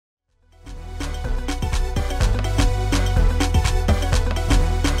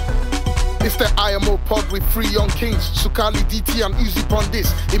the IMO pod with 3 young kings. Sukali, DT and Easy Pon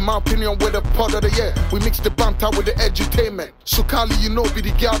this. In my opinion, we're the pod of the year. We mix the banter with the edutainment. Sukali, you know, be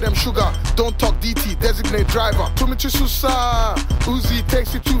the girl them sugar. Don't talk DT, designate driver. Tumichi Susa, Uzi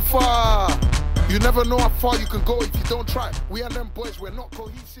takes it too far. You never know how far you can go if you don't try. We and them boys, we're not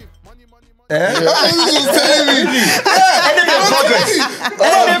cohesive. Money.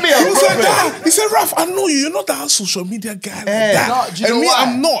 He said, Raf, I know you. You're not that social media guy like that. No, do you know me, why?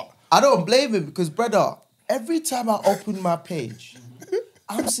 I'm not. I don't blame him because, brother, every time I open my page,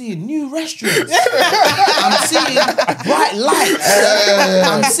 I'm seeing new restaurants. I'm seeing bright lights.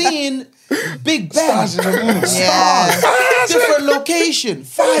 I'm seeing Big Ben. Stars. Different location.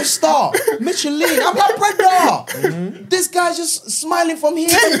 5-star. Michelin. I'm like, brother. This guy's just smiling from here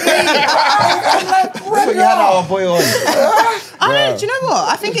to there. I'm like, brother. You had our boy on. Do you know what?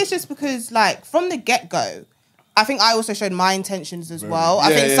 I think it's just because, like, from the get-go, I think I also showed my intentions as well.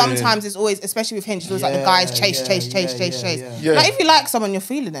 I think sometimes it's always, especially with Hinge, it's always like the guys chase. Like if you like someone, you're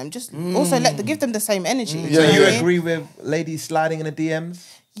feeling them. Just also give them the same energy. So you agree with ladies sliding in the DMs?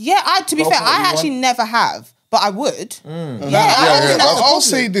 Yeah, to be fair, I actually never have, but I would. I'll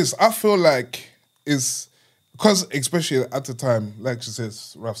say this. I feel like it's because, especially at the time, like she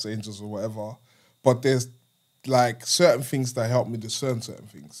says, Raf's Angels or whatever. But there's like certain things that help me discern certain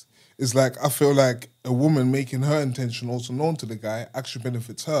things. It's like, I feel like a woman making her intention also known to the guy actually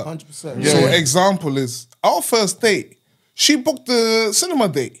benefits her. 100%. So example is, our first date, she booked the cinema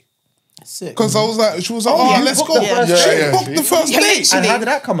date. Sick. Because I was like, she was like, let's go. She booked the first date. And how did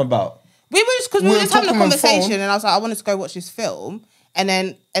that come about? We were just having a talking on conversation phone. and I was like, I wanted to go watch this film. And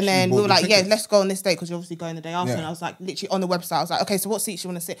then we were like, yeah, let's go on this date because you're obviously going the day after. Yeah. And I was like, literally on the website, I was like, okay, so what seats you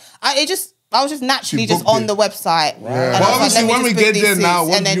want to sit? I was just naturally She just booked on it. the website. But obviously, when we get there now,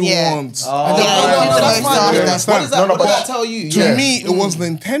 what do you want? What does that tell you? To me, it was the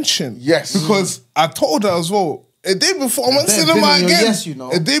intention. Yes. Because I told her as well, a day before I went cinema again. Yes, you know.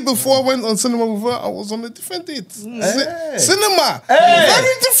 A day before I went on cinema with her, I was on a different date. Cinema. Hey.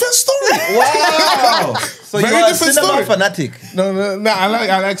 Very different story. Wow. So Very you're a different cinema story. fanatic. No,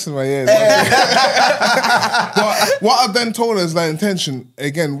 I like cinema, yeah. But what I then told her is like intention.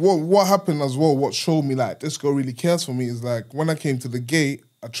 Again, what happened as well, what showed me like this girl really cares for me is like when I came to the gate,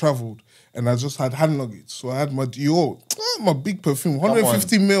 I travelled and I just had hand luggage. So I had my Dior, my big perfume,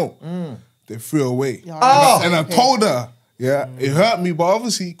 150 mil. They threw away. And I told her, it hurt me, but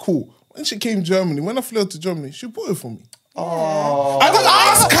obviously, cool. When she came to Germany, when I flew to Germany, she bought it for me. I didn't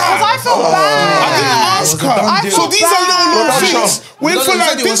ask her. I felt bad. I didn't ask her. So these are little things. We feel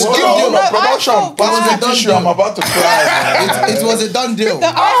like this girl. Production. Pass the tissue. I'm about to cry. It was a done deal.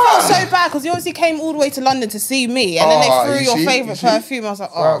 I felt so bad because you obviously came all the way to London to see me and then they threw your favourite perfume. I was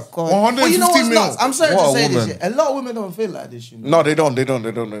like, oh, God. 150 Well, you know what's mil. nuts? I'm sorry What to a say woman. this shit. A lot of women don't feel like this, you know. No, they don't.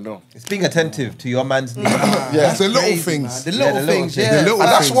 It's being attentive to your man's needs. It's the little Crazy, things. man. The little things, The yeah. little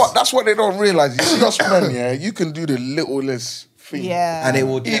And things. that's what they don't realise. You see us men, yeah, you can do the littlest thing. Yeah. And it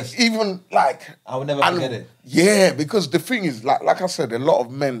will just... Even like I will never forget it. Yeah, because the thing is, like I said, a lot of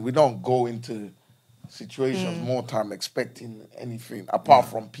men, we don't go into situations more time expecting anything apart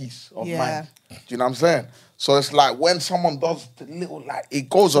from peace of mind. Do you know what I'm saying? So it's like when someone does the little, like, it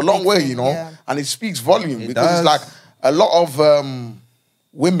goes a long way, you know, and it speaks volume because does. it's like a lot of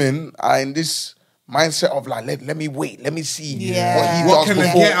women are in this mindset of like, let me wait, let me see what he What does can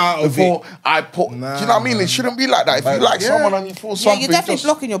I get out of before I put. do you know what I mean? It shouldn't be like that. If you like someone and you feel Yeah, something, you're definitely just,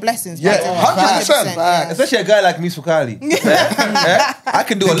 blocking your blessings. Yeah, 100%. Yeah. Especially a guy like me, Sukali. I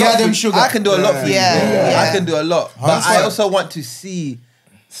can do a lot. I can do a lot for you. Yeah. I can do a lot. But I also want to see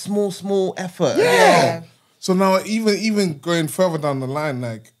small effort. Yeah. So now, even going further down the line,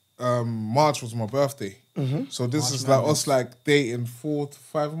 like March was my birthday. So this is like us like dating 4 to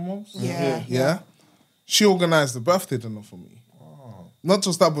 5 months. Yeah. She organised the birthday dinner for me. Not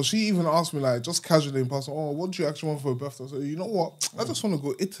just that, but she even asked me like just casually in passing, oh, what do you actually want for a birthday? I said, you know what? I just want to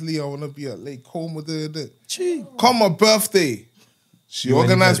go Italy. I want to be at Lake Como. Come my birthday. She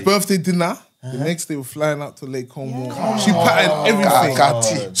organised birthday dinner. The next day we're flying out to Lake Como. She patterned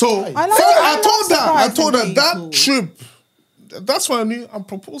everything. So I told her that trip. That's when I knew I'm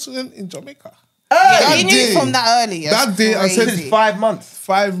proposing in Jamaica. Yeah, you knew from that early. That day I said This is 5 months.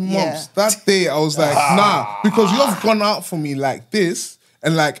 5 months. That day I was like, nah, because you have gone out for me like this,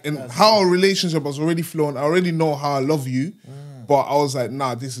 and like and how our relationship was already flowing. I already know how I love you, but I was like,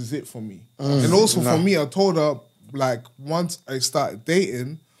 nah, this is it for me. And also for me, I told her like once I started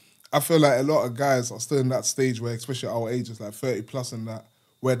dating, I feel like a lot of guys are still in that stage where, especially our ages, like 30 plus and that,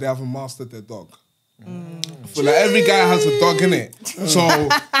 where they haven't mastered their dog. I feel like every guy has a dog in it. So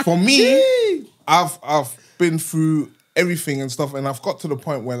for me, I've been through everything and stuff. And I've got to the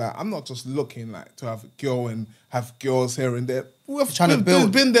point where like I'm not just looking like to have a girl and have girls here and there. We've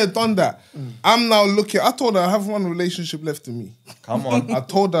been there, done that. I'm now looking. I told her I have one relationship left in me. Come on. I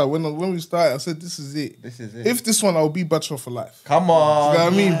told her when we started, I said, this is it. This is it. If this one, I'll be bachelor for life. Come on. You know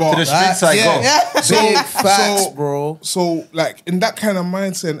what I mean? But to the streets I go. Yeah. Facts, bro. So, like, in that kind of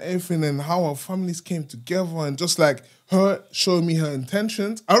mindset and everything and how our families came together and just, like, her showing me her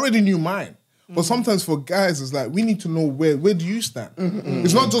intentions, I already knew mine. But sometimes for guys, it's like, we need to know where do you stand?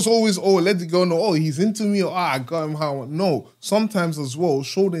 It's not just always, let it go, no, he's into me, or I got him how. No, sometimes as well,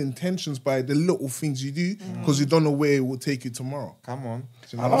 show the intentions by the little things you do, because you don't know where it will take you tomorrow. Come on.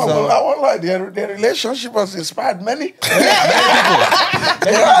 I won't lie, their relationship has inspired many.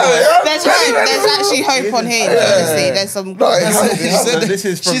 There's actually hope on Hinge, honestly. There's some...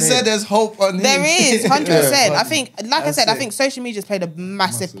 She said there's hope on Hinge. There is, 100%. I think, like I said, I think social media's played a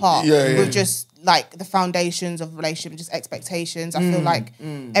massive part with just like the foundations of relationship, just expectations. I feel like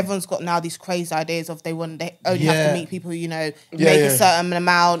everyone's got now these crazy ideas of they only have to meet people, you know, make a certain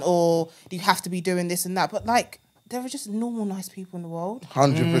amount, or you have to be doing this and that. But like, there are just normal, nice people in the world.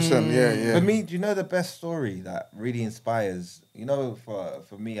 100%, yeah. For me, do you know the best story that really inspires? You know,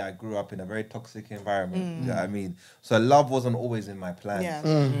 for me, I grew up in a very toxic environment. You know what I mean? So love wasn't always in my plans.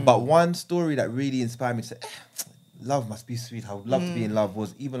 Yeah. But one story that really inspired me to say, love must be sweet. I would love to be in love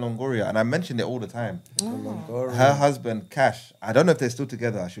was Eva Longoria. And I mentioned it all the time. Her husband, Cash, I don't know if they're still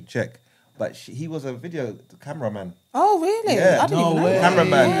together. I should check. But he was a video cameraman. Oh, really? Yeah. I didn't even know that.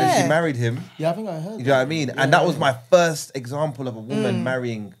 Cameraman. And she married him. Yeah, I think I heard. You know what I mean? Yeah, and that was my first example of a woman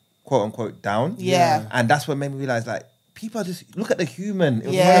marrying, quote unquote, down. Yeah. And that's what made me realize, like, people are just, look at the human.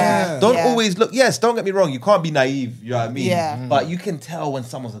 Yeah. Always look, yes, don't get me wrong, you can't be naive, you know what I mean? Yeah. But you can tell when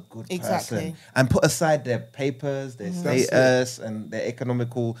someone's a good person. And put aside their papers, their status, and their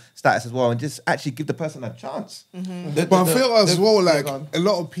economical status as well, and just actually give the person a chance. But I feel as well, like, a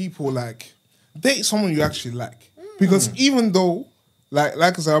lot of people, like, date someone you actually like. Because even though, like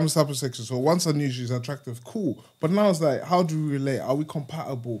I said, I'm sapiosexual, so once I knew she's attractive, cool. But now it's like, how do we relate? Are we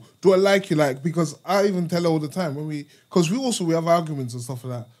compatible? Do I like you? Like, because I even tell her all the time, because we have arguments and stuff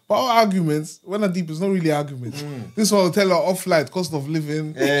like that. But our arguments, when I'm deep, it's not really arguments. This one I'll tell her off-light, cost of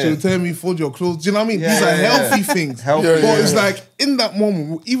living. She'll tell me, fold your clothes. Do you know what I mean? These are healthy things. But it's like, in that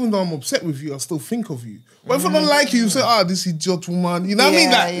moment, even though I'm upset with you, I still think of you. But if I don't like you, you say, this idiot woman. You know what I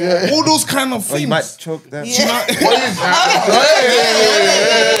mean? Like, all those kind of things. Or you might choke that.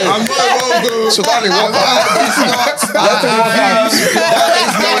 I'm not going to... So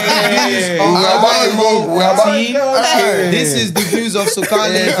this is the views of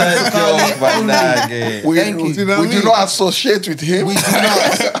Sukali. We do not associate with him. We do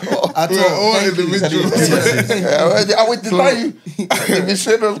not at We're all individuals. I would deny you. If you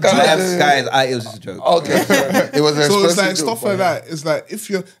say those kind of guys, it was just a joke. Okay. It was So it's like joke, stuff like that. It's like if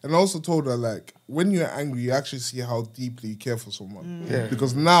you're, and I also told her like when you're angry, you actually see how deeply you care for someone.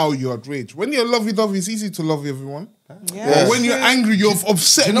 Because now you're outraged. When you're lovey-dovey, it's easy to love everyone. But when you're angry, you're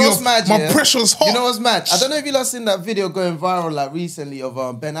upset. You know what's mad? My precious heart. You know what's mad? I don't know if you lot seen that video going viral like recently of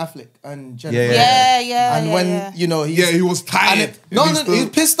Ben Affleck and Jennifer. And when you know he was tired. He was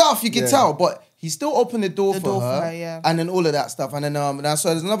pissed off. You can tell, but he still opened the door for her, and then all of that stuff. And then so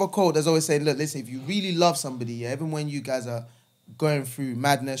there's another quote that's always saying, look, listen, if you really love somebody, even when you guys are going through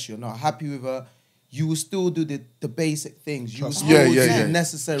madness, you're not happy with her, you will still do the basic things. You will still do the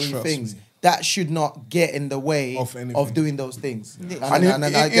necessary things. That should not get in the way of doing those things. And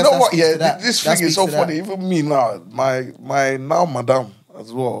you know what? Yeah, this thing is so funny. Even me now, my now madam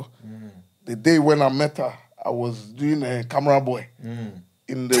as well. The day when I met her, I was doing a camera boy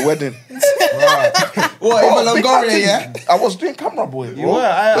in the wedding. What, in Longoria, yeah? I was doing camera boy. You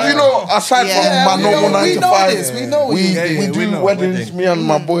were? You know, aside from my normal 9 to 5, we do weddings, me and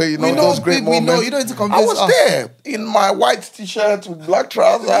my boy, you know, those great moments. You don't need to convince us. I was there in my white t-shirt with black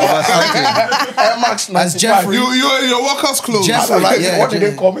trousers. Air Max 95. As Jeffrey. You're in your workers' clothes. What did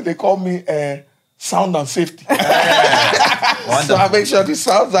they call me? They call me sound and safety. So I make sure the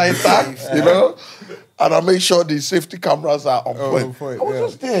sounds are intact, you know, and I make sure the safety cameras are on point. I was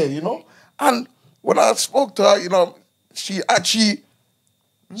just there, you know. And when I spoke to her, you know, she actually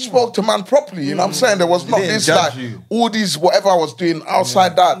spoke to man properly, you know what I'm saying? There was not this, like, all these, whatever I was doing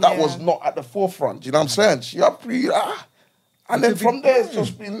outside that was not at the forefront, you know what I'm saying? She appreciated, and then from there, it's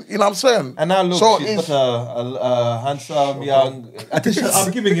just been, you know what I'm saying? And now look, so she's got a handsome, young...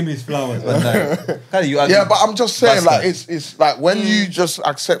 I'm giving him his flowers, but no. Yeah, but I'm just saying, like, it's like when you just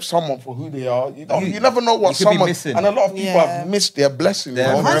accept someone for who they are, you never know what someone... And a lot of people have missed their blessing, you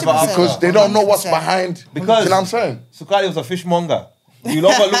know? Because they don't know what's behind. Because, you know what I'm saying? Sukali was a fishmonger. You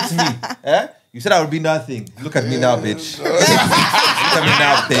overlooked me, You said I would be nothing. Look at me now, bitch. Look at me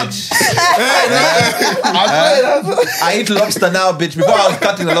now, bitch. I eat lobster now, bitch. Before I was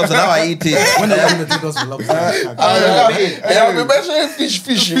cutting the lobster, now I eat it. When are you going to take us to lobster? I've been mentioning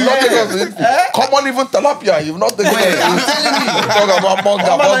fish. You've not taken us to eat fish. Come on, even tilapia. You've not taken us to eat. I'm telling you. Talk about manga.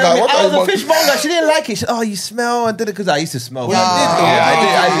 I was a fish monger. She didn't like it. She said, oh, you smell and did it because I used to smell. Well,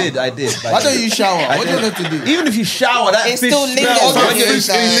 you I did. Why don't you shower? What do you have to do? Even if you shower, that It fish still smells. lingers.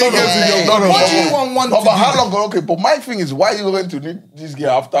 What do you want But to how do? long? Okay, but my thing is, why are you going to need this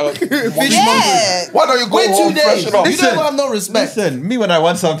girl after fish Yeah. Why don't you go Wait 2 home, days. freshen up? You don't have no respect. Listen, me when I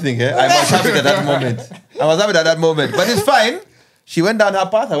want something, I must have it at that moment. But it's fine. She went down her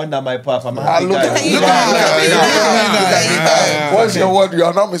path, I went down my path. I'm a happy look guy. at you. What's your word? You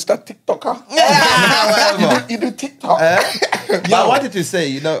are not Mr. TikToker. You do TikTok. But I wanted to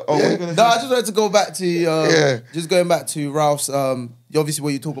say, what are you gonna No, I say? just wanted to go back to just going back to Ralph's. Obviously,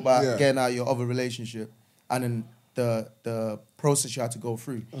 what you talk about getting out of your other relationship, and then the process you had to go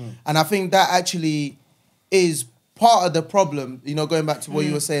through, and I think that actually is part of the problem. Going back to what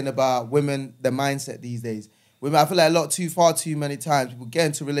you were saying about women, the mindset these days. Women, I feel like far too many times people get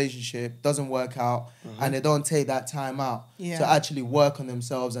into a relationship, doesn't work out, and they don't take that time out to actually work on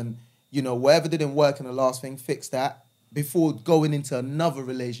themselves, and whatever didn't work in the last thing, fix that before going into another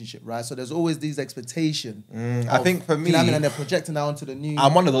relationship, right? So there's always these expectations. I think for me, and they're projecting that onto the new.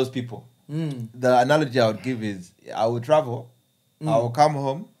 I'm one of those people. The analogy I would give is, I would travel, I will come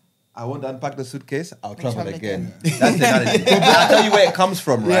home, I won't unpack the suitcase, I'll travel again. That's the analogy. And I'll tell you where it comes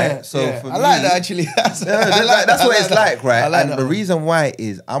from, right? For I like that actually. That's what it's like, right? And the reason why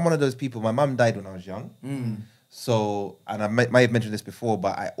is, I'm one of those people, my mum died when I was young. So, and I might have mentioned this before,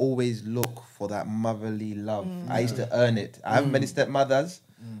 but I always look for that motherly love. I used to earn it. I have many stepmothers,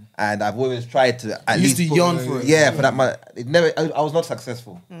 and I've always tried to at You used least to yearn for it. Yeah, for that. I was not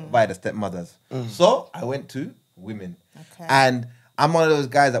successful via the stepmothers. So I went to women, and I'm one of those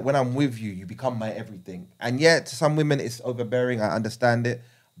guys that when I'm with you, you become my everything. And yet, to some women, it's overbearing. I understand it.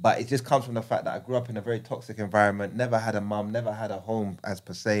 But it just comes from the fact that I grew up in a very toxic environment, never had a mum, never had a home as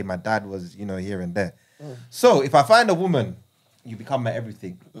per se. My dad was, here and there. So if I find a woman, you become my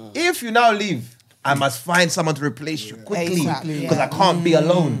everything. If you now leave, I must find someone to replace you quickly Exactly, because I can't be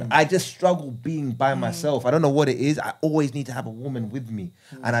alone. I just struggle being by myself. I don't know what it is. I always need to have a woman with me.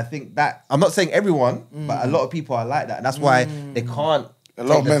 And I think that, I'm not saying everyone, but a lot of people are like that. And that's why they can't. A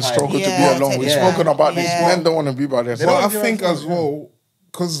lot of men struggle to be alone. We've spoken about this. Men don't want to be by themselves. Well, I think as well,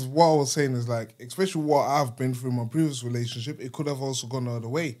 because what I was saying is like, especially what I've been through in my previous relationship, it could have also gone the other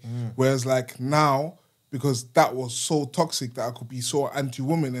way. Whereas like now, because that was so toxic that I could be so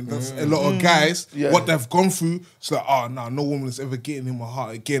anti-woman, and that's a lot of guys, what they've gone through, it's like, no woman is ever getting in my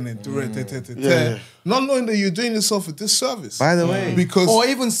heart again, and not knowing that you're doing yourself a disservice. By the way. Because or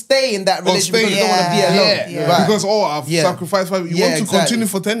even stay in that relationship because you don't want to be alone. Yeah. Because I've sacrificed 5 years. You want to continue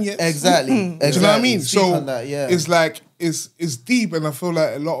for 10 years? Exactly. Do you know what I mean? Speak So on that, it's like it's deep, and I feel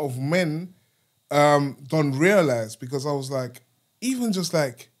like a lot of men don't realize, because I was like, even just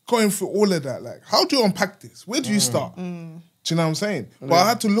like going through all of that, like, how do you unpack this? Where do you start? Do you know what I'm saying? But I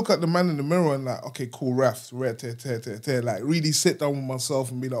had to look at the man in the mirror and like, okay, cool, like really sit down with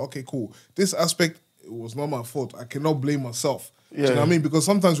myself and be like, okay, cool. This aspect, it was not my fault. I cannot blame myself. Do you know what I mean? Because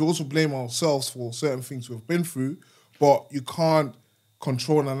sometimes we also blame ourselves for certain things we've been through, but you can't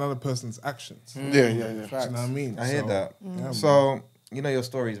control another person's actions. Yeah. Do you know what I mean? I hear that. So, your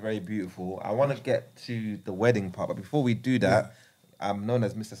story is very beautiful. I want to get to the wedding part, but before we do that, I'm known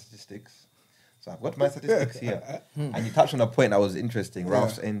as Mr. Statistics. So I've got my statistics here. And you touched on a point that was interesting,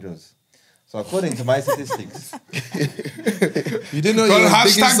 Ralph's Angels. So according to my statistics... You didn't know you Don't were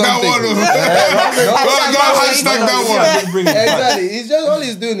hashtag that one. Don't hashtag that one. Exactly. He's just, all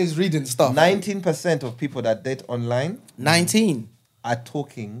he's doing is reading stuff. 19% of people that date online 19. are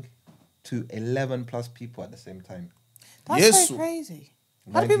talking to 11 plus people at the same time. That's so crazy.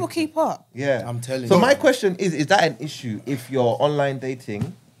 How do people keep up? Yeah. I'm telling you. So my question is that an issue if you're online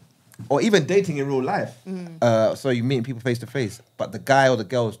dating or even dating in real life? So you meet people face to face, but the guy or the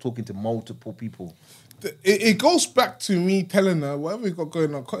girl is talking to multiple people. It goes back to me telling her, whatever you got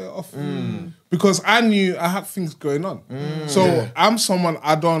going on, cut it off. Because I knew I had things going on. So I'm someone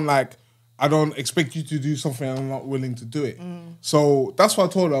I don't expect you to do something I'm not willing to do it. So that's why I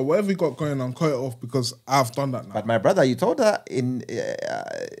told her, whatever you got going on, cut it off, because I've done that now. But my brother, you told her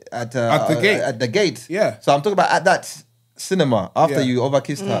at the gate. At the gate. Yeah. So I'm talking about at that cinema after you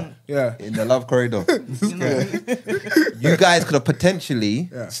overkissed her. Yeah. In the love corridor. You guys could have potentially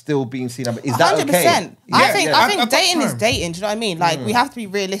still been seen. Is that 100%. okay? I think At dating is time. dating. Do you know what I mean? Like we have to be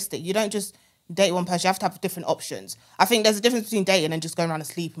realistic. You don't just date one person, you have to have different options. I think there's a difference between dating and just going around and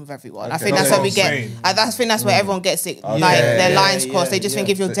sleeping with everyone. I think that's where we get. I think that's where everyone gets it. Like their lines crossed. They just think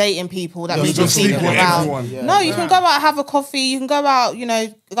if you're dating people, that means you're sleeping around. No, you can go out, have a coffee. You can go out, you know,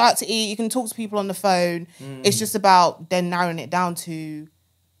 go out to eat. You can talk to people on the phone. It's just about then narrowing it down to,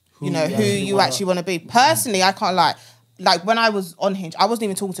 who you actually want to be. Personally, I can't lie. Like when I was on Hinge, I wasn't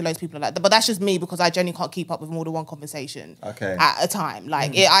even talking to loads of people like that. But that's just me because I genuinely can't keep up with more than one conversation at a time.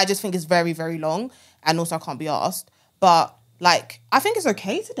 Like I just think it's very, very long, and also I can't be asked. But like I think it's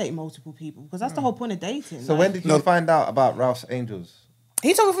okay to date multiple people because that's the whole point of dating. So when did you find out about Ralph's Angels?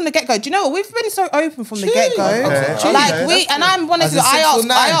 He told me from the get go. Do you know what? We've been so open from the get go. And I'm one of the.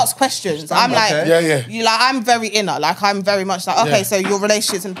 I ask questions. I'm like, you like. I'm very inner. Like I'm very much like, okay, so your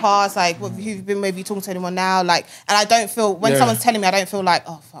relationships in the past, like, what have you been with? You talking to anyone now? Like, and I don't feel when someone's telling me, I don't feel like,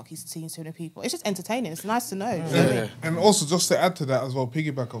 oh fuck, he's seeing so many people. It's just entertaining. It's nice to know. And also just to add to that as well,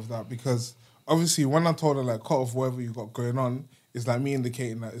 piggyback of that, because obviously when I told her like cut off whatever you got going on, it's like me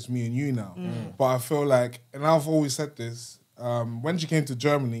indicating that it's me and you now. But I feel like, and I've always said this. When she came to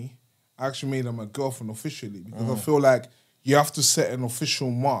Germany, I actually made her my girlfriend officially because I feel like you have to set an official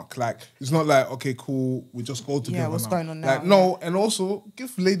mark. Like, it's not like, okay, cool, we just go together. Yeah, what's going on now? Like, no, and also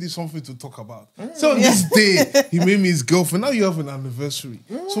give ladies something to talk about. So on this day, he made me his girlfriend. Now you have an anniversary.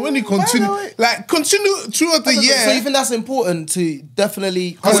 So when you continue throughout the year. So you think that's important to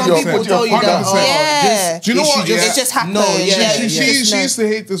definitely, because some people tell you that, do you know what? It just happened. No, she used to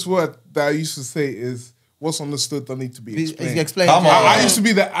hate this word that I used to say is, what's understood don't need to be explained. I used to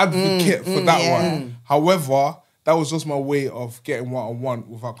be the advocate for that one. However, that was just my way of getting what I want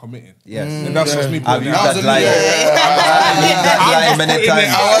without committing. Yes. And that's just me putting it out.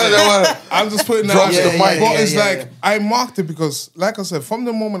 I'm just putting that out there. But it's like, I marked it because, like I said, from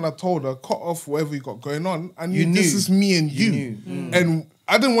the moment I told her, cut off whatever you got going on, I knew this is me and you. And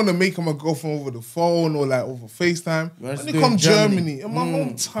I didn't want to make her my girlfriend over the phone or like over FaceTime. When you come Germany, in my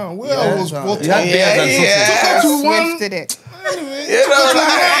hometown, where I was brought up.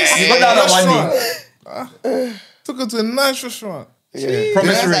 Took her to a nice restaurant.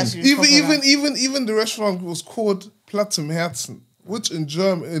 Promise ring. Even the restaurant was called Platinum Herzen, which in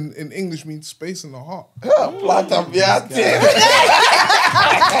German, in English means space in the heart. Platinum Herzen.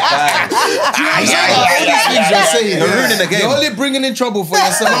 You're ruining the game. You're only bringing in trouble for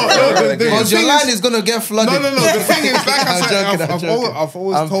yourself. Because your line is gonna get flooded. No. The thing is, like I said, I've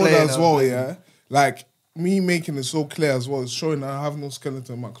always told her as well, like, me making it so clear as well is showing that I have no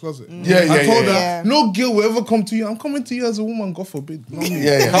skeleton in my closet. I told her, no girl will ever come to you. I'm coming to you as a woman, God forbid. Come on.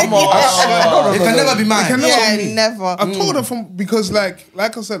 It can never be mine. Never. I told her because like I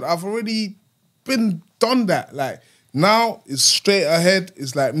said, I've already done that. Like, now it's straight ahead.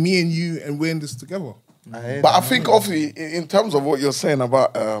 It's like me and you, and we're in this together. But I think, obviously, in terms of what you're saying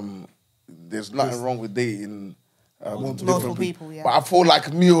about there's nothing wrong with dating multiple people. But I feel like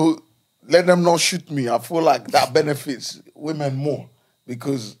let them not shoot me. I feel like that benefits women more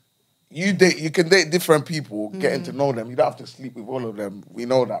because you can date different people, getting to know them. You don't have to sleep with all of them. We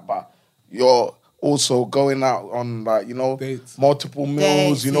know that, but you're also going out on dates. Multiple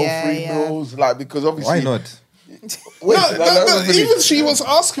meals, free meals, like because obviously. Why not? Even she was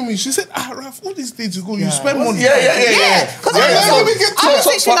asking me. She said, Raf, all these days you go, you spend money. Because I was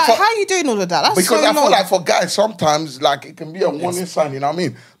thinking, like, how are you doing all of that? That's because so I feel like for guys, sometimes like it can be a warning sign. You know what I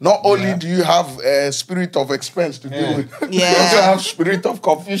mean? Not only do you have a spirit of expense to deal with, you also have spirit of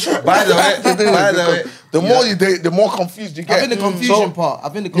confusion. By the way, the more you date, the more confused you get. I've been the confusion part.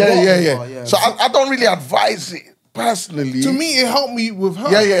 part. So I don't really advise it. Personally, to me, it helped me with her.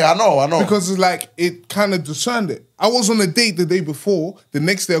 I know. Because it's like it kind of discerned it. I was on a date the day before. The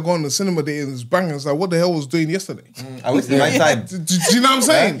next day, I go on the cinema date and it's banging. It's like, what the hell was doing yesterday? I wasted my time. Do you know what I'm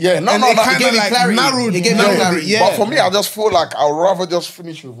saying? It kind of like narrowed it. But for me, I just feel like I'd rather just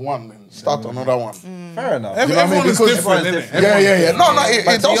finish with one and start another one. Fair enough. Everyone is different, isn't it?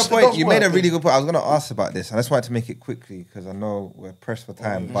 It to your point, you made a really good point. I was going to ask about this, and I just wanted to make it quickly because I know we're pressed for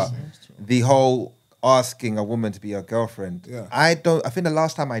time. But the whole asking a woman to be your girlfriend. I think the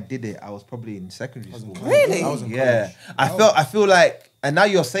last time I did it, I was probably in secondary school. Really? I was in college. I feel like, and now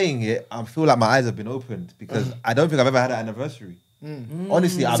you're saying it, I feel like my eyes have been opened because I don't think I've ever had an anniversary.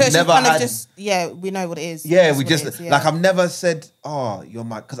 Honestly, I've never had. we know what it is. Yeah, we just like I've never said oh, you're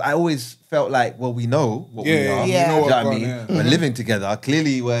my, because I always felt like, well, we know what we Yeah, are. you Yeah. know Do you what know what I God, mean? yeah. We're living together.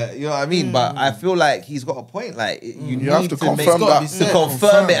 Clearly, we're, you know what I mean? But I feel like he's got a point. Like, you need have to make- confirm that. to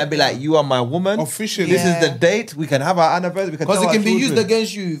confirm it and be like, you are my woman. Officially. This Yeah. is the date. We can have our anniversary. We can Because tell it can our be used children.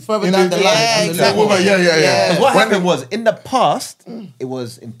 against you further In down the- the line. Yeah, in the exactly. level. Yeah. Because what happened was, in the past, it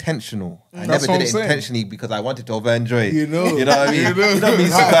was intentional. I That's never what did I'm it saying. intentionally because I wanted to over-enjoy it. You know. You know what I mean? You know. You know me,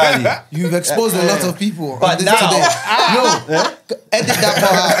 Sukali. You've exposed a lot of people. But on this now- today. Yo, edit that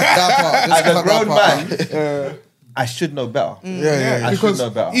part out. That part. Just As a cut that grown part out. man, I should know better. Yeah, I should because know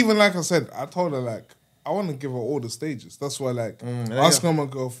better. even like I said, I told her like I want to give her all the stages. That's why like asking my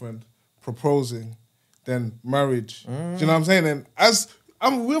girlfriend, proposing, then marriage. Do you know what I'm saying? And as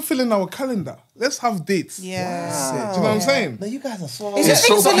we're filling our calendar, let's have dates. Yeah. Do you know what I'm saying? No, you guys are so... It's just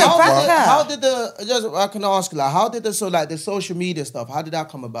so things to bad, look back at. How did I can ask, like, how did the social media stuff, how did that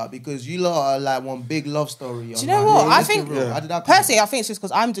come about? Because you lot are like one big love story. Do you know what? I think, How did that come personally, I think it's just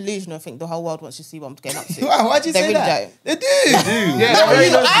because I'm delusional. I think the whole world wants to see what I'm getting up to. about? Why'd you They say really that? don't. They do. Yeah,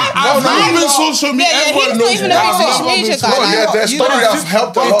 not even social media. Yeah, Everyone he's not knows even me. a big social media guy. Oh, yeah, their You story know, has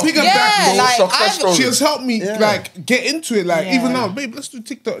helped a But lot. piggyback Yeah, though, like, success I've- story. she has helped me like get into it. Like Yeah. even now, babe, let's do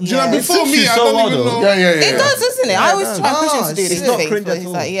TikTok. Do you Yeah. know? Before me, She's I so don't well, even though. know. It does, doesn't it? I always try and push him to do It's these not things. cringe But at he's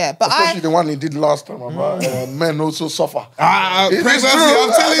all. like, yeah. But Especially the one he did last time about men also suffer. It's Pregnancy, true.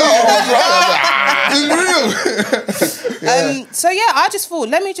 I'm telling you, it's real. So yeah, I just thought,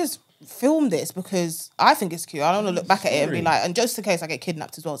 let me just film this because I think it's cute. I don't want to look back at it and be like, and just in case I get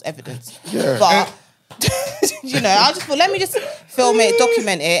kidnapped as well as evidence. Yeah. But you know, I just thought, let me just film it,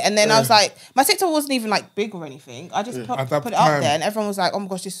 document it, and then I was like, my TikTok wasn't even like big or anything. I just put At that it up time. there, and everyone was like, "Oh my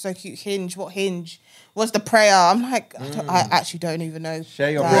gosh, this is so cute." Hinge, what Hinge? What's the prayer? I'm like, I actually don't even know.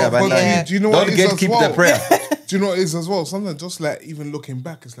 Share your that. prayer, man. But Yeah. do you know what Don't it is as gatekeep well? the prayer. Do you know what it is as well? Sometimes just like even looking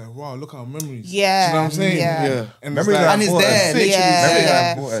back, it's like, wow, look at our memories. Yeah, Do you know what I'm saying? yeah. And Memories it's are like, And it's important. there, literally. Yeah, there.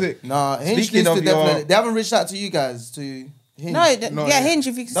 yeah. Important. sick. Nah, Hinge Speaking needs to of your- definitely. They haven't reached out to you guys to Hinge. No, No, yeah, yeah. Hinge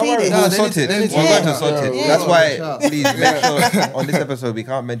if you can Don't see worry, this. No, we'll they sort need- it. they We're need to- going to Yeah. sort it. Yeah. That's why, Yeah. please make sure on this episode we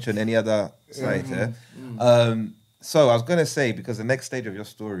can't mention any other site. So I was going to say, because the next stage of your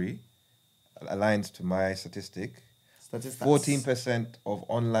story aligns to my statistic, Statistics. 14% of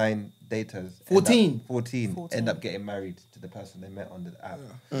online daters 14? 14 end up getting married to the person they met on the app.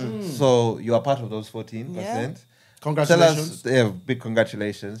 So you are part of those 14%. Yeah. Congratulations. Tell us, big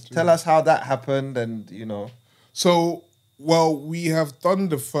congratulations. Tell us how that happened and, you know. So, well, we have done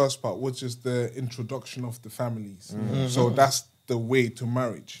the first part, which is the introduction of the families. So that's the way to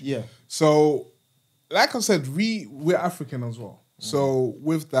marriage. Yeah. So, like I said, we're African as well. So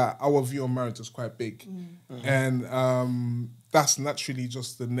with that, our view on marriage is quite big, and that's naturally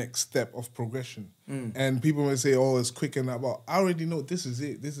just the next step of progression. And people may say, "Oh, it's quick and that," but I already know this is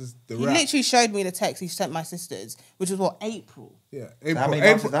it. This is the He wrap. literally showed me the text he sent my sisters, which was what, April. Yeah, How many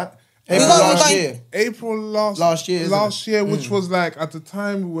months is that? April got- we last got- year. April Last year, isn't last year, which was like at the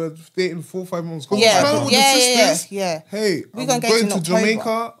time we were dating 4-5 months. 'Cause Yeah, I was with the yeah. sisters. Hey, We I'm gonna get going in to October.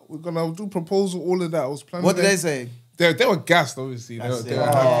 Jamaica. We're gonna do proposal, all of that. I was planning. What did it. they say? They were gassed, obviously. They were happy. They were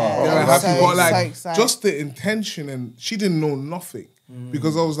Oh, happy, so- but like so excited. just the intention, and she didn't know nothing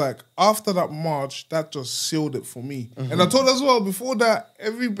because I was like, after that March, that just sealed it for me. And I told her as well before that,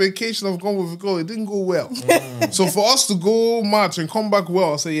 every vacation I've gone with a girl, it didn't go well. So for us to go March and come back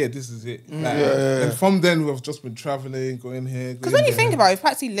well, I say, yeah, this is it. Like, and from then we've just been traveling, going here. Because when you think about it, we've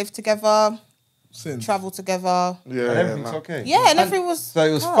practically lived together, since traveled together. Yeah, Everything's okay. Yeah, and everything was. So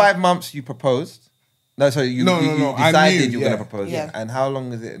it was calm. 5 months you proposed. No, sorry, you No. I decided knew, you were yeah. gonna propose. Yeah. And how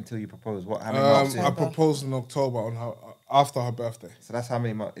long is it until you propose? How many months? I proposed in October on her after her birthday. So that's how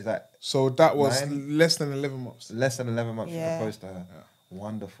many months? Is that So that was 9? less than 11 months. less than 11 months Yeah. you proposed to her?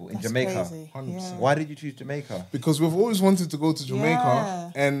 Wonderful. In That's Jamaica. crazy. 100%. Yeah. Why did you choose Jamaica? Because we've always wanted to go to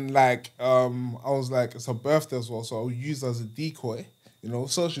Jamaica, Yeah. and like I was like, it's her birthday as well, so I'll use her as a decoy, you know,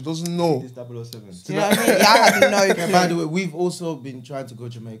 so she doesn't know. This 007. Do you know what I mean? Yeah, I had no clue. By the way, we've also been trying to go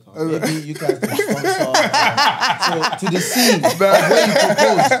Jamaica. Maybe you guys can sponsor. So to the scene of where you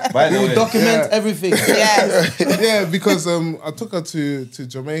proposed, By the we will way, document everything. Yes. Yeah, because I took her to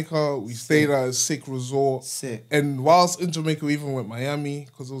Jamaica. We stayed at a sick resort. Sick. And whilst in Jamaica, we even went Miami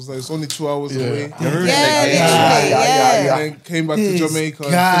because it was like it's only 2 hours away. Yeah, literally. Yeah. And then came back to This Jamaica. guy.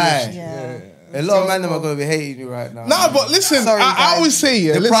 And finished. Yeah. A lot of men are going to be hating you right now. Nah, but listen, Sorry, I guys. always say,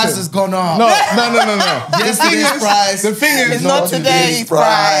 yeah, the listen. price has gone up. No. Yesterday's price. The thing is, It's not today's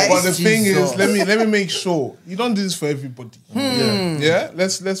price. But the thing Jesus. is, let me make sure you don't do this for everybody. Yeah,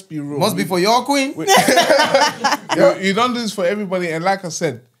 let's be real. Must be for your queen. you don't do this for everybody. And like I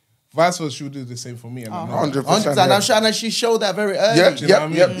said, vice versa, she would do the same for me. And I'm not. 100%. And I'm sure and she showed that very early.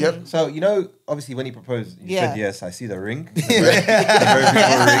 Yep. So, you know, obviously when he proposed, you Yeah. said, yes, I see the ring. It's a very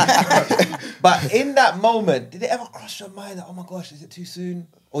beautiful ring. But in that moment, did it ever cross your mind that, oh my gosh, is it too soon?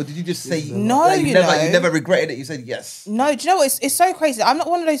 Or did you just say, No, like, you never, know. you never regretted it, you said yes? No, do you know what? It's so crazy. I'm not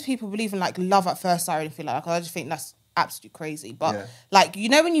one of those people who believe in like love at first sight or anything like that. 'Cause I just think that's absolutely crazy. But Yeah. like, you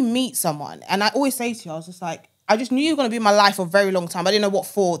know, when you meet someone, and I always say to you, I was just like, I just knew you were going to be in my life for a very long time. I didn't know what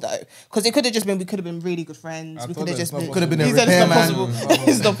for though. Because it could have just been, we could have been really good friends. We could have just been. Could have been a He said it's not repairman. possible.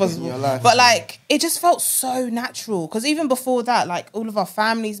 It's not possible. Your life. But like, it just felt so natural. Because even before that, like all of our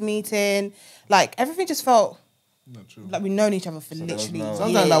families meeting, like everything just felt Not true. like we've known each other for literally no-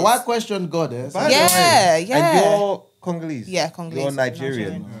 Sometimes years. like, why question God? Eh? By the Yeah, way, yeah. And you're Congolese. Yeah, Congolese. You're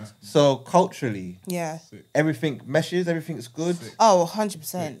Nigerian. Nigerian. So culturally, Yeah. everything meshes, everything's good. Oh,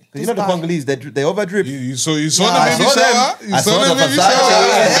 100%. Because you know the Congolese, they over drip. You saw the I baby saw them. shower? You I saw saw the the baby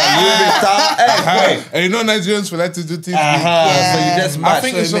Versace. shower? Hey, And you know Nigerians for like to do things. Yeah. So you just I match.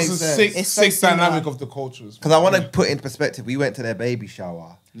 think So it's it just a makes sense. sick, It's so sick similar. dynamic of the cultures. Because I want to put in perspective, we went to their baby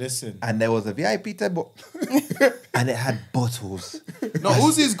shower Listen. and there was a VIP table and it had bottles. No,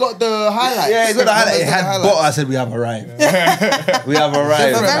 Uzi's got the highlight. Yeah, it's got the highlight. It had bottles. I said, we have arrived. We have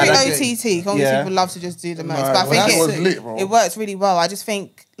arrived. But very And I- OTT. Congolese Yeah. people love to just do the most. Nah, But I well, that think was lit, bro. it works really well. I just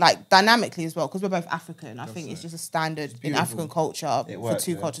think like dynamically as well, because we're both African. I think it's just a standard in African culture It for works,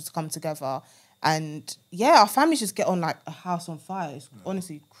 two yeah. cultures to come together. And yeah, our families just get on like a house on fire. It's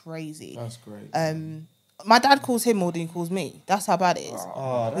honestly crazy. That's great. My dad calls him more than he calls me. That's how bad it is.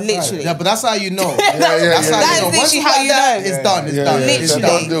 Literally. Yeah, but that's how you know. That That's is how you know. literally Once you how got you that, know. it's done. It's Yeah, done. yeah, It's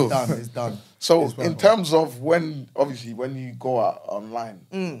literally. done. Done. It's done. It's done. So in terms of when, obviously, when you go out online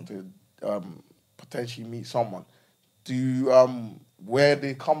to potentially meet someone, do you where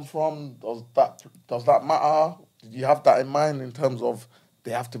they come from? Does that matter? Did you have that in mind in terms of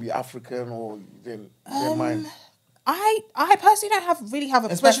they have to be African or you didn't mind? I personally don't really have a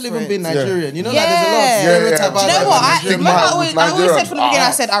Especially even being preference. Nigerian. You know, Yeah. like there's a lot of Yeah, yeah. stereotype. Do you know what? I Stigma always with said from the beginning, I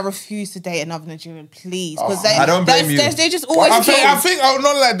Nigerians. said I refuse to date another Nigerian, please. Because I don't blame you. they just always I feel... think I would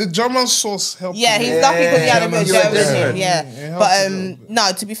not like the German sauce help. Yeah, me. he's lucky because he had a bit of Yeah, German in him, yeah. yeah. It helps But a little bit.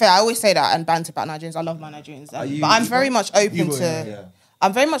 no, to be fair, I always say that and banter about Nigerians. I love my Nigerians. But I'm very much open to... Yeah.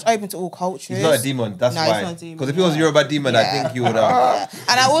 I'm very much open to all cultures. He's not a demon, that's No, why. he's not a demon, Because if he was a Yoruba demon, I think you would have.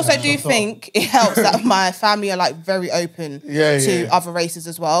 And I also do think it helps that my family are like very open to other races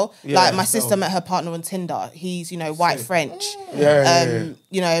as well. Like my sister met her partner on Tinder. He's, white French.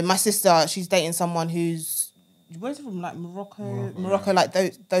 You know, my sister, she's dating someone who's where's it from? Like Morocco, like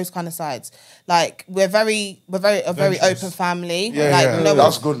those kind of sides. Like we're a very open family. No that's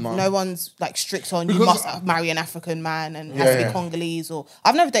one's, good, man. No one's like strict on you Because- must marry an African man and has to be Congolese or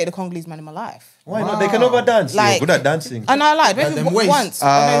I've never dated a Congolese man in my life. Why not? They can over dance. Like- You're good at dancing. And I lied, maybe them waist. once.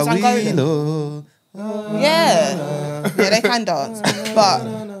 I know it's Angolan. Yeah, they can dance,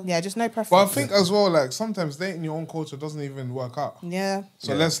 but yeah, just no preference. But I think as well, like sometimes dating your own culture doesn't even work out. Yeah.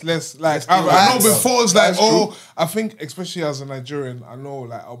 So let's like I know before it's like I think especially as a Nigerian I know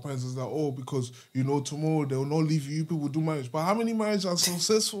like our parents is like because tomorrow they will not leave you people will do marriage, but how many marriages are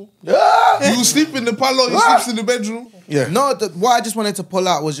successful? You sleep in the parlor, you sleep in the bedroom. No, what I just wanted to pull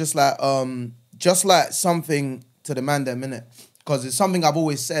out was just like something to the man them, innit? Because it's something I've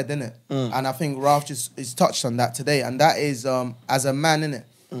always said, innit? And I think Ralph just is touched on that today. And that is, as a man, innit?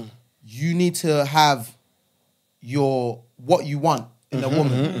 You need to have what you want in a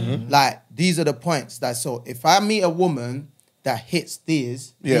woman. Like, these are the points. So if I meet a woman that hits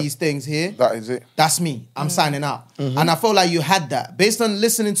these things here, That is it. that's me. I'm signing out. And I feel like you had that. Based on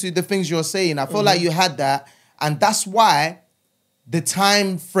listening to the things you're saying, I feel like you had that. And that's why the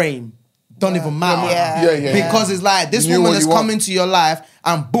time frame don't even matter. Yeah. Because it's like, this You knew woman what has you come want. into your life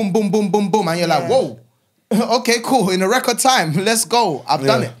and boom, boom, boom, boom, boom. And you're like, whoa. Okay, cool. In a record time, let's go. I've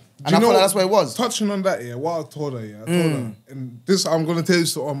done it. And I feel like that's what it was. Touching on that, what I told her, I told her, and this I'm gonna tell you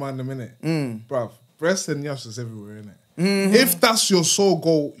to Omar in a minute, bruv. Breast and yash is everywhere, innit? If that's your sole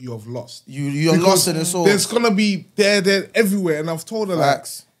goal, you have lost. You're Because lost in the soul. There's gonna be there everywhere, and I've told her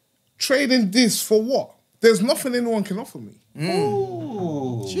Facts. like, trading this for what? There's nothing anyone can offer me.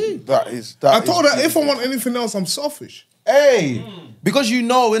 That is. I told her if I want anything else, I'm selfish. Hey, Because you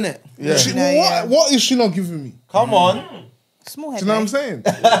know, innit? Yeah. What is she not giving me? come on. Small Do head. you know what I'm saying?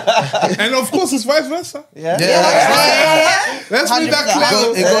 And of course, it's vice versa. Yeah. Let's make that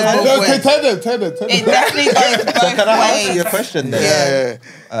 100%. clear. It goes both Okay, ways. tell them. It definitely goes both So can I answer ways. your question then?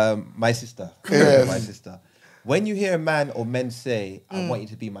 Yeah. My sister. Yes. My sister. When you hear a man or men say, I want you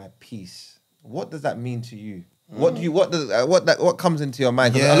to be my peace, what does that mean to you? What comes into your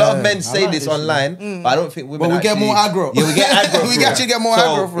mind? 'Cause a lot of men say this online, but I don't think women. But we get more aggro. Yeah, we get aggro. We actually get more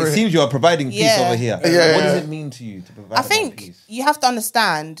aggro for it. It seems you are providing peace over here. Yeah. What does it mean to you to provide? I think peace? you have to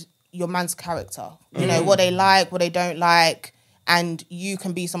understand your man's character. You know, what they like, what they don't like. And you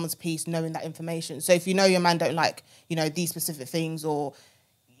can be someone's peace knowing that information. So if you know your man don't like, you know, these specific things or,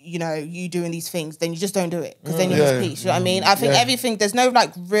 you know, you doing these things, then you just don't do it. Because then you're his peace. You know what I mean? I think everything, there's no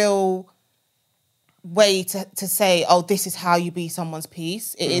like real way to say, oh, this is how you be someone's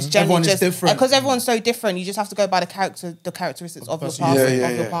peace. It is generally Everyone is just different. because everyone's so different. You just have to go by the characteristics of your partner,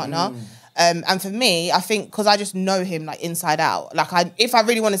 of your partner. And for me, I think because I just know him like inside out. Like if I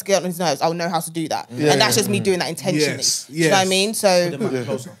really want to get on his nerves, I'll know how to do that. And that's just me doing that intentionally. Yes, Do you know what I mean?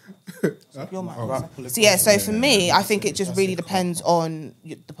 So Your mic. so yeah, so for me, I think it just really depends on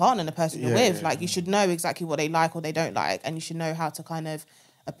the partner and the person you're with. Like you should know exactly what they like or they don't like, and you should know how to kind of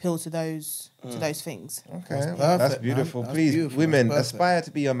appeal to those things. Okay, that's beautiful. That's Please, beautiful. women, That's perfect. aspire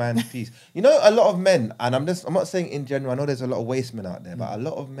to be your man's peace. You know, a lot of men, and I'm not saying in general. I know there's a lot of waste men out there, but a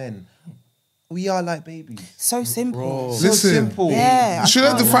lot of men, we are like babies. So simple. So Listen, simple. Yeah. You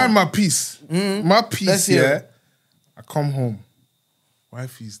shouldn't define my peace. My Let's peace, hear yeah. it. I come home,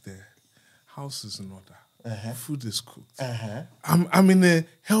 wife is there, house is in order, food is cooked. I'm in a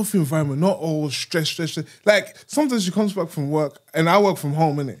healthy environment, not all stress. Like sometimes she comes back from work, and I work from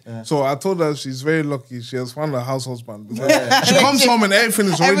home, innit? So I told her she's very lucky. She has found a house husband. Because she comes home and everything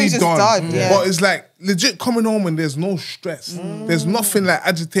is already Everything's done. done, yeah. But it's like legit coming home and there's no stress. There's nothing like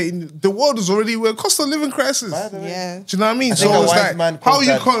agitating. The world is already we're cost of living crisis. Yeah. Do you know what I mean? think a So it's wise like, man how are calls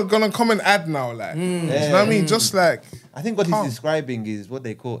you that- gonna come and add now? Like, do you know what I mean? Just like, I think what he's describing is what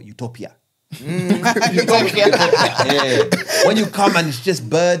they call utopia. Yeah. Yeah. When you come and it's just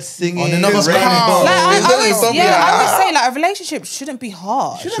birds singing, On another rainbows. planet. Like, I always utopia. say like a relationship shouldn't be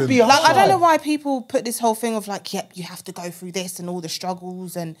hard. Shouldn't be Like I hard. don't know why people put this whole thing of like, yep, you have to go through this and all the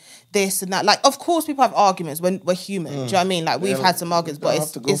struggles and this and that. Like, of course, people have arguments when we're human. Do you know what I mean? Like we've had some arguments, but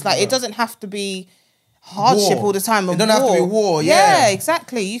have to go it's like through it doesn't have to be hardship War. all the time. It and don't have to be war, yeah.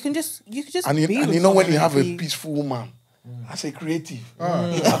 exactly. You can just And you, be and with you know when you someone have a and be- peaceful woman, I say creative. You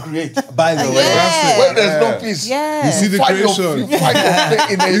are create. By the way, Yeah. When there's no peace, Yeah. you see the find your, creation. you find your place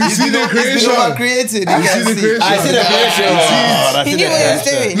in a, You see the creation. Created. You see the creation. I see the creation. He knew what he was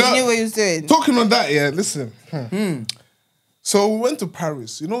doing. No. He knew what he was doing. Talking on that, yeah, listen. So we went to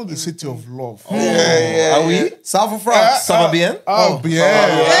Paris, you know, the city of love. Are we? South of France. Ça va bien? Oh,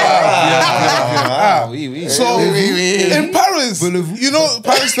 yeah. Ah, oui, oui. So in Paris, you know,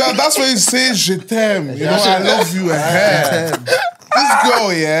 Paris, that's where it says je t'aime. You know, I love you. This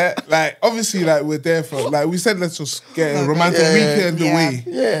girl, yeah, like obviously, like we're there for, like we said, let's just get a romantic weekend away.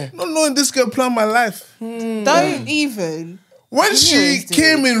 yeah. Not knowing this girl planned my life. Don't even. When she Yes, dude.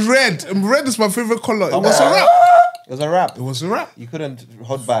 came in red, and red is my favorite color. It was a wrap. It was a rap. It was a wrap. You couldn't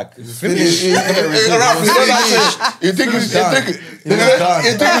hold back. Finished. You think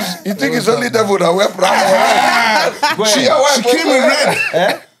it's only devil that wear pride? She came in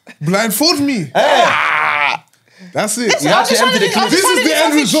red. Blindfold me. That's it. You have to empty the clip. This is the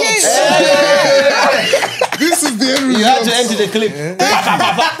end result. This is the end You have to result. empty the clip.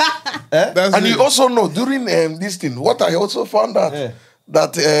 That's And it. you also know during this thing, what I also found out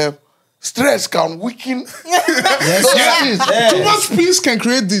that stress can weaken. Too much peace can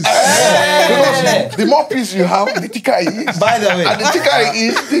create this. Because the more peace you have, the thicker it is. By the way, And the thicker it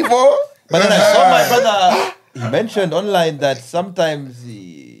is, the more. but then I saw my brother. He mentioned online that sometimes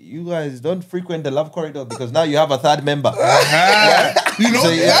you guys don't frequent the love corridor because now you have a third member. You know, So,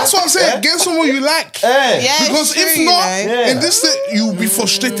 yeah. that's what I'm saying. Get someone you like. Hey. Yeah, Because it's if true, not, you know. Yeah. in this state, you'll be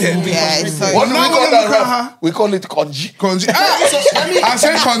frustrated. Yeah, it's so What do we Now call when I that, look at Raf? her- We call it konji. Konji. I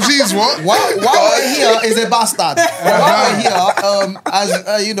said Konji is what? While we're here is a bastard. While we're here,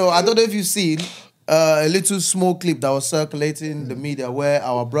 as you know, I don't know if you've seen a little small clip that was circulating in the media where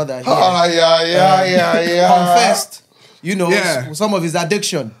our brother here Yeah. confessed, you know, Yeah. some of his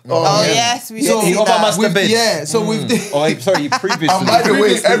addiction. Oh yes, we So did he see over that. master- With- yeah, so with the, Oh, sorry, previously. And by the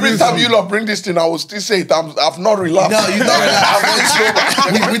way, every time you lot bring this thing, I will still say it. I've not relapsed. no, you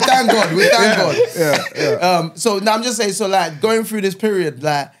don't. We thank God. We thank God. So now I'm just saying. So like going through this period,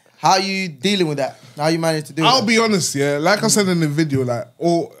 like how you dealing with that? How you manage to do I'll that? be honest, yeah. Like I said in the video, like,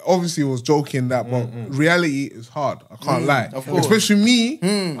 obviously it was joking that, but reality is hard. I can't lie. of course. Especially me,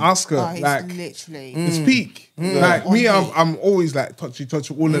 ask her, Oh, he's like, literally. it's peak. Like me, I'm always like touchy,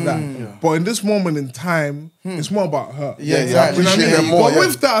 all of that. But in this moment in time, it's more about her. Yeah, You exactly. know what I Appreciate mean? her more, But yeah.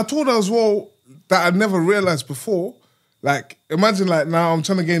 with that, I told her as well that I never realized before. Like, imagine like now I'm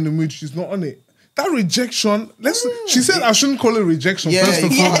trying to get in the mood, she's not on it. that rejection. She said I shouldn't call it rejection. Yeah, first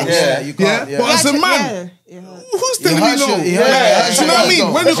and you foremost. can't. You can't. But as a man, who's telling me no? You Do you know what I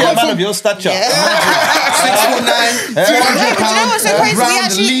mean? When you You're a come man from of your stature. 6'9", 200 but you know what's so crazy?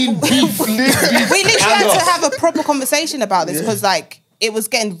 round, lean, beef, We literally had to have a proper conversation about this because like it was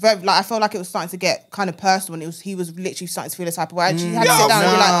getting very like I felt like it was starting to get kind of personal and he was literally starting to feel the type of way. I actually had to sit down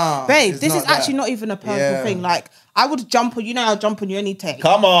and be like, babe, this is actually not even a personal thing. Like I would jump on I'll jump on you any day.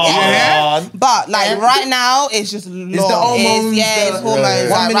 Come on. But like right now it's just long. It's the hormones. It's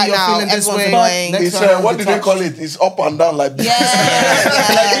hormones. One Like, minute right you're now feeling this everyone's way, annoying. next It's time what did they call it? It's up and down like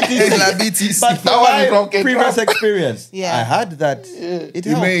It's like BTC. But for That one is my from Cape previous Town. experience, Yeah. I had that. It It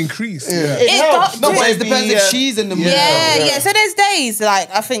may helps. increase. It helps. does- No, but it Maybe, depends if she's in the mood. Yeah. So there's days like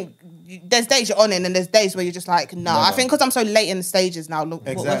I think there's days you're on it and there's days where you're just like no. I think because I'm so late in the stages now. Look,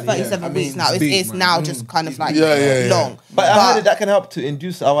 we're Exactly, 37 yeah. I weeks mean, now. it's deep, It's man. now just kind of like Yeah. long. But I heard that can help to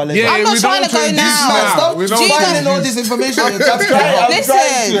induce our level. Yeah, I'm not we trying don't to go induce now. Stop We don't finding all induce. this information. I'm trying to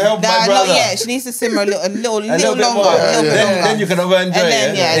help my nah, brother. not yet. She needs to simmer a little A little longer. bit more. A little bit Then, longer. then you can over enjoy And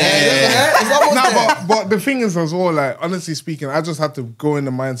then, it. yeah. It's almost there. Nah, but the thing is as well, like honestly speaking, I just had to go in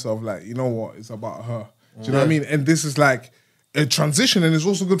the mindset of like, you know what, it's about her. Do you know what I mean? And this is like a transition, and it's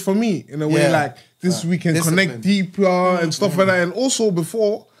also good for me in a way. Yeah. Like this, we can Discipline. connect deeper and stuff like that. And also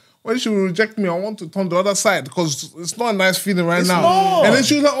before. When she would reject me, I want to turn the other side because it's not a nice feeling right now. not. And then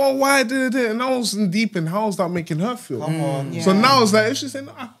she was like, "Oh, why did it?" And I was in deep, and how was that making her feel? Come on. So now it's like if she said,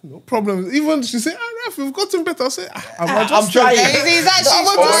 no problem. Even she said, Ref, we've gotten better. I say, I'm trying. He's actually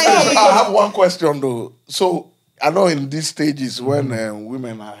I trying. have one question though. So I know in these stages when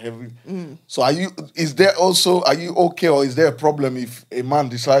women are heavy. So are you okay, or is there a problem if a man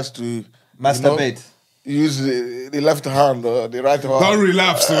decides to Masturbate. use the left hand or the right hand? Don't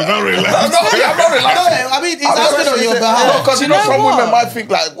relapse, though. Don't relapse. I'm not relaxing. No, I mean, it's asking on your behalf. Because Do you know some what? women might think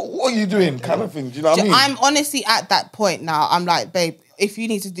like, what are you doing? Kind of thing. Do you know what I mean? I'm honestly at that point now. I'm like, babe, if you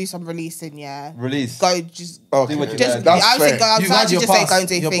need to do some releasing, Release. go just. Okay. Do what you Just, can. That's I would say fair. go. I You would had actually your just say pass. go and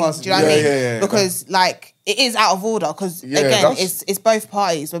do Your things. pass. Do you know what I mean? Yeah. Because like it is out of order. Because Yeah, again, that's- it's both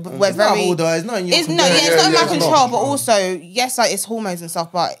parties. We're It's not very. order. It's not in your It's control. no, yeah, it's not in my it's control. not. But also, yes, like it's hormones and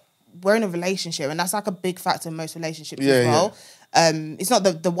stuff. But we're in a relationship, and that's like a big factor in most relationships Yeah, as well. It's not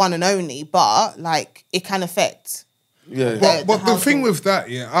the one and only, but like it can affect. Yeah. But the thing household. with that,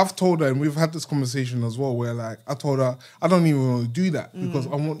 yeah, I've told her, and we've had this conversation as well, where like I told her, I don't even want to do that because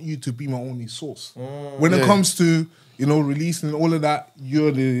I want you to be my only source. When it comes to releasing all of that, you're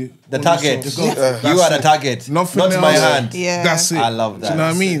the only target. source. You are the target. Nothing Not else. my hand. Yeah. That's it. I love that. Do you know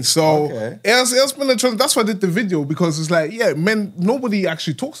what I mean? So Okay. it's been a trend. That's why I did the video because it's like, yeah, men, nobody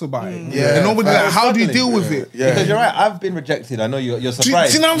actually talks about it. Yeah. And nobody Right. like, how do you Struggling. deal with it? Yeah. Because you're right, I've been rejected. I know you're Do you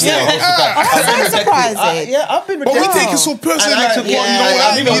surprised. know what I'm saying? Yeah, Ah. I've been so rejected. surprising. Yeah, I've been But rejected. we take it so personally. And I Like, took what, it, you know what?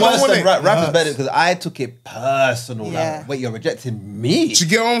 I'm even You don't worse want than it. rappers better because I took it personal. Yeah. Like, wait, you're rejecting me? Do you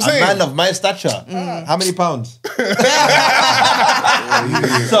get what I'm saying? A man of my stature. How many pounds?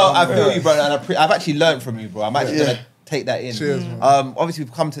 So I feel you, bro, and I've actually learned from you, bro. I'm actually gonna take that in. Cheers, man. Obviously,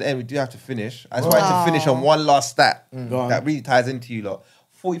 we've come to the end. We do have to finish. I just wanted to finish on one last stat that really ties into you lot.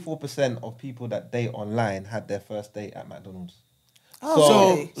 44% of people that date online had their first date at McDonald's.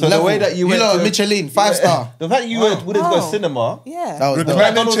 Oh, So the way that you went know, to Michelin, 5-star. the fact that you wouldn't go Oh. cinema, yeah. That was would dope.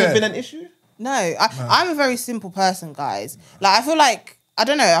 McDonald's chair. have been an issue? No, I'm a very simple person, guys. Like I feel like I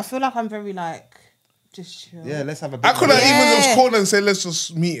don't know. I feel like I'm very like just chill. Yeah, let's have a. I could have Yeah. even just called and said, let's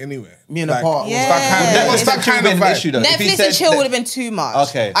just meet anywhere. Me in a park. Yeah. What's that kind of vibe? issue though? If he Netflix said and chill that- would have been too much.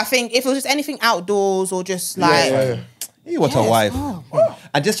 Okay. I think if it was just anything outdoors or just like You want a Yes, wife. oh.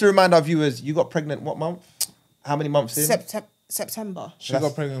 And just to remind our viewers, you got pregnant what month? How many months in? September. She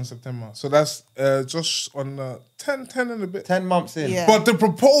got pregnant in September. So that's just on 10 and a bit. 10 months in. Yeah. But the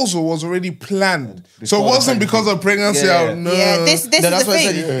proposal was already planned. So Before it wasn't the because of pregnancy. Yeah. Oh, no. Yeah, this No, is that's the what I thing.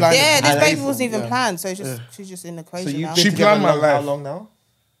 said, you planned Yeah, it. this And baby April. wasn't even planned, so she's just in the So equation you've now. been She together planned my long- How life. long now?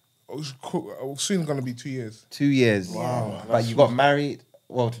 Soon gonna be 2 years. 2 years. Wow. But you got married,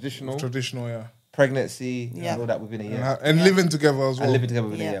 well, traditional, Traditional, yeah. pregnancy, Yeah. and all that within a year. And living together as well. And living together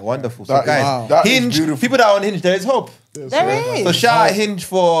within a Yeah. year. Wonderful. So That is- guys, that is Hinge, beautiful. people that are on Hinge, there is hope. There is. So shout out Hinge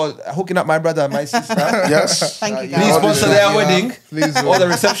for hooking up my brother and my sister. Yes. Thank you, Please guys. sponsor their wedding. Please, Or the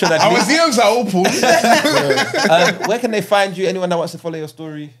reception at Our least. DMs are open. Where can they find you? Anyone that wants to follow your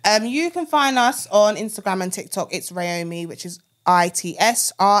story? You can find us on Instagram and TikTok. It's Naomi, which is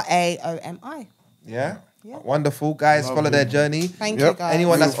ITSRAOMI. Yeah? Wonderful. Guys, follow their journey. Thank Yep. you, guys.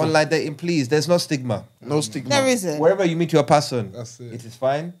 Anyone that's online dating, please, there's no stigma. No stigma. There isn't. Wherever you meet your person, That's it. it is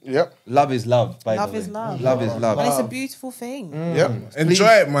fine. Yep. Love is love, by Love the way. is love. Love is love. And it's a beautiful thing. Yep. Enjoy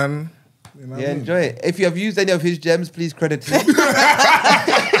it, man. You know what I Yeah, mean? enjoy it. If you have used any of his gems, please credit him.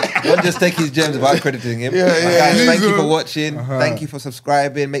 Don't just take his gems without crediting him. Yeah, Guys, thank you Listen. for watching. Thank you for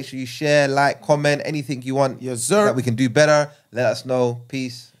subscribing. Make sure you share, like, comment, anything you want that we can do better. Let us know.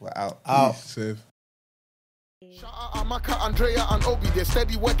 Peace. We're out. Safe. Shout out Amaka, Andrea, and Obi. They're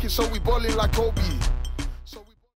steady working, so we ballin' like Kobe.